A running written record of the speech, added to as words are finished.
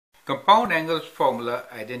Compound angle formula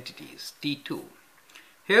identities, T2.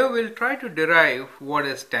 Here we'll try to derive what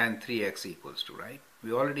is tan 3x equals to, right?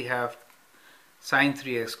 We already have sin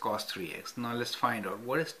 3x cos 3x. Now let's find out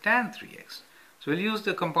what is tan 3x. So we'll use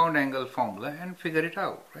the compound angle formula and figure it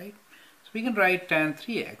out, right? So we can write tan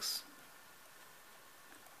 3x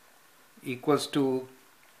equals to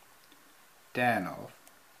tan of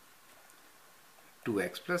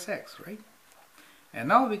 2x plus x, right? And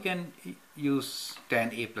now we can use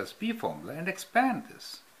tan a plus b formula and expand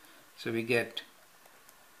this. So we get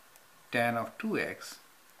tan of 2x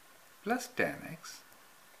plus tan x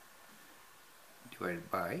divided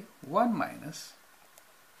by 1 minus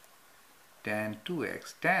tan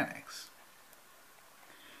 2x tan x.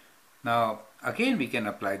 Now again we can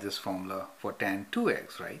apply this formula for tan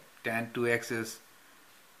 2x, right? Tan 2x is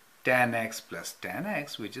tan x plus tan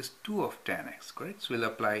x, which is 2 of tan x, correct? So we'll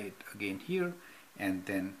apply it again here and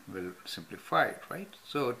then we'll simplify it, right?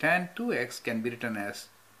 So tan 2x can be written as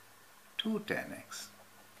 2 tan x,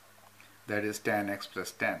 that is tan x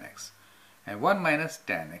plus tan x, and 1 minus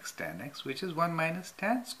tan x, which is 1 minus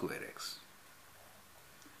tan square x.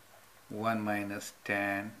 1 minus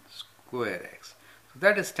tan square x. So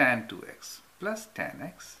that is tan 2x plus tan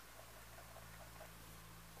x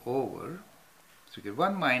over, so we get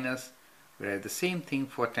 1 minus, we have the same thing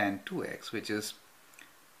for tan 2x, which is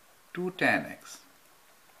 2 tan x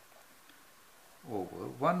over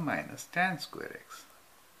 1 minus tan square x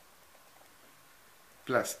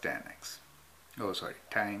plus tan x. Oh, sorry,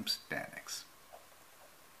 times tan x.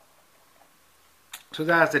 So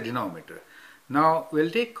that's the denominator. Now we'll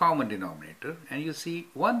take common denominator and you see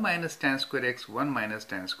 1 minus tan square x, 1 minus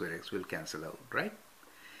tan square x will cancel out, right?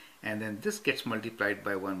 And then this gets multiplied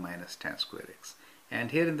by 1 minus tan square x. And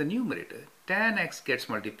here in the numerator, tan x gets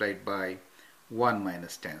multiplied by 1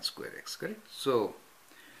 minus tan square x, correct? So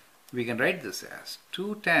we can write this as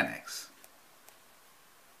 2 tan x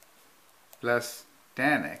plus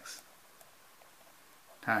tan x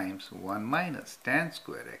times 1 minus tan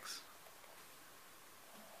square x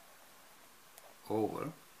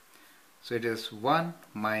over, so it is 1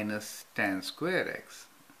 minus tan square x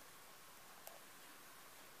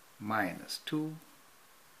minus 2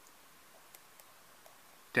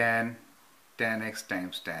 tan x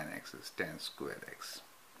times tan x is tan square x.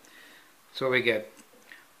 So we get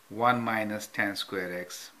 1 minus tan square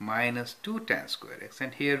x minus 2 tan square x,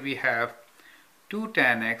 and here we have 2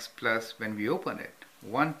 tan x plus, when we open it,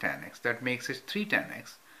 1 tan x, that makes it 3 tan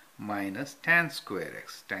x minus tan square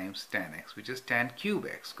x times tan x, which is tan cube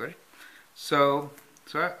x, correct? So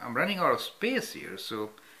I'm running out of space here, so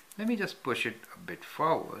let me just push it a bit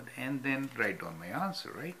forward and then write down my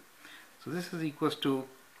answer, right? So this is equals to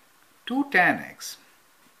 2 tan x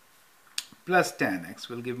plus tan x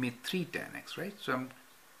will give me 3 tan x, right? So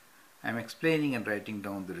I'm explaining and writing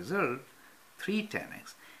down the result, 3 tan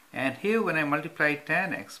x. And here when I multiply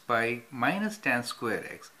tan x by minus tan square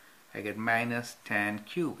x, I get minus tan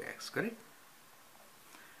cube x, correct?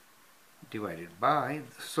 Divided by,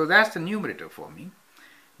 so that's the numerator for me,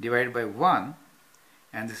 divided by 1,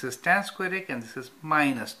 and this is tan square x and this is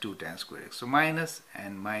minus 2 tan square x. So minus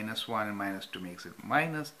and minus 1 and minus 2 makes it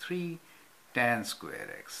minus 3 tan square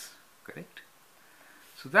x, correct?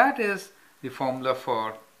 So that is the formula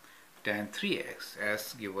for tan 3x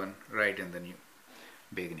as given right in the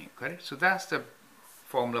beginning, correct? So that's the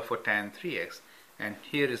formula for tan 3x, and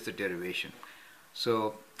here is the derivation.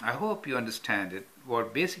 So I hope you understand it.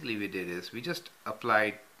 What basically we did is we just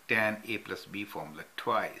applied tan a plus b formula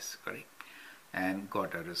twice, correct? And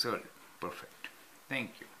got a result. Perfect.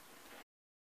 Thank you.